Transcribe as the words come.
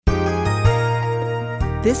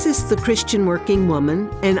This is The Christian Working Woman,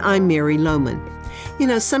 and I'm Mary Lohman. You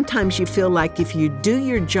know, sometimes you feel like if you do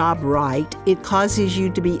your job right, it causes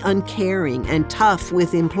you to be uncaring and tough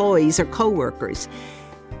with employees or coworkers.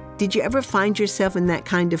 Did you ever find yourself in that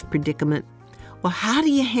kind of predicament? Well, how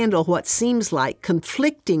do you handle what seems like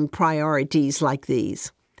conflicting priorities like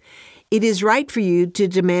these? It is right for you to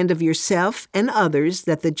demand of yourself and others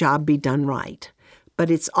that the job be done right. But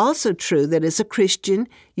it's also true that as a Christian,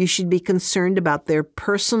 you should be concerned about their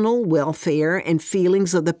personal welfare and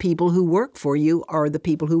feelings of the people who work for you or the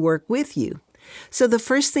people who work with you. So the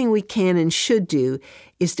first thing we can and should do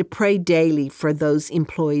is to pray daily for those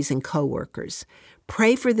employees and coworkers.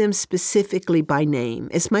 Pray for them specifically by name.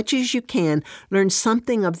 As much as you can, learn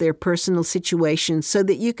something of their personal situation so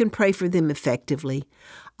that you can pray for them effectively.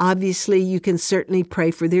 Obviously, you can certainly pray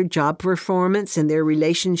for their job performance and their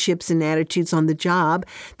relationships and attitudes on the job.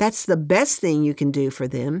 That's the best thing you can do for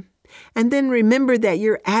them. And then remember that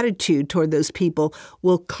your attitude toward those people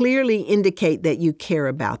will clearly indicate that you care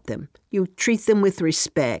about them. You treat them with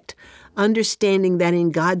respect, understanding that in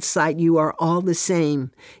God's sight you are all the same,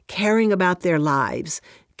 caring about their lives,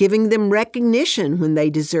 giving them recognition when they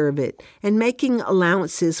deserve it, and making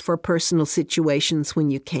allowances for personal situations when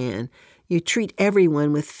you can. You treat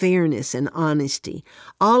everyone with fairness and honesty.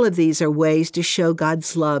 All of these are ways to show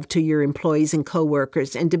God's love to your employees and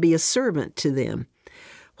coworkers and to be a servant to them.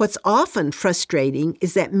 What's often frustrating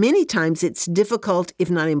is that many times it's difficult, if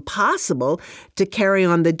not impossible, to carry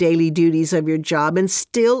on the daily duties of your job and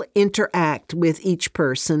still interact with each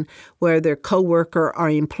person, whether coworker or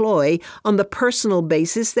employee, on the personal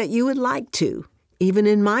basis that you would like to. Even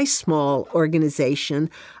in my small organization,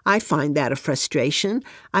 I find that a frustration.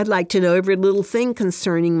 I'd like to know every little thing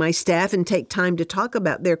concerning my staff and take time to talk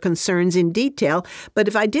about their concerns in detail, but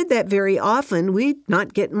if I did that very often, we'd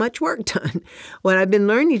not get much work done. What I've been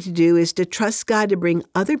learning to do is to trust God to bring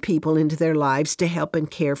other people into their lives to help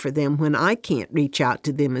and care for them when I can't reach out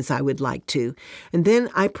to them as I would like to. And then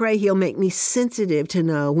I pray He'll make me sensitive to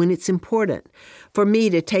know when it's important for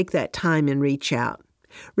me to take that time and reach out.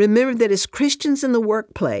 Remember that as Christians in the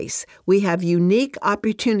workplace, we have unique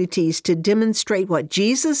opportunities to demonstrate what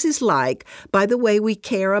Jesus is like by the way we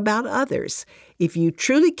care about others. If you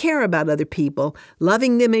truly care about other people,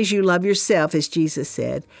 loving them as you love yourself, as Jesus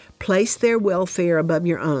said, place their welfare above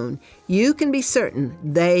your own. You can be certain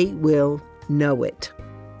they will know it.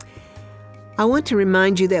 I want to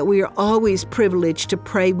remind you that we are always privileged to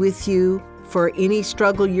pray with you for any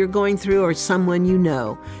struggle you're going through or someone you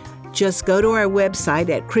know. Just go to our website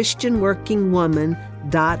at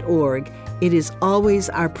christianworkingwoman.org. It is always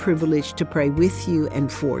our privilege to pray with you and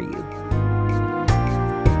for you.